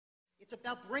It's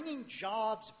about bringing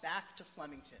jobs back to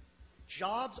Flemington.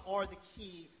 Jobs are the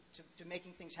key to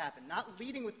making things happen. Not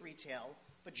leading with retail,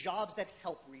 but jobs that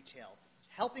help retail.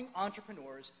 Helping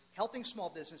entrepreneurs, helping small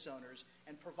business owners,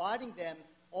 and providing them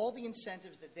all the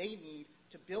incentives that they need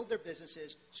to build their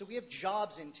businesses so we have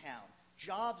jobs in town.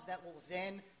 Jobs that will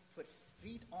then put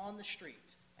feet on the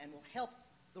street and will help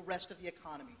the rest of the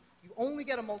economy. You only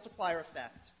get a multiplier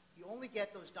effect. You only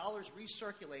get those dollars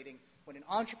recirculating when an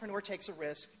entrepreneur takes a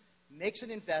risk, makes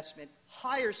an investment,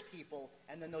 hires people,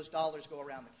 and then those dollars go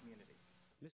around the community.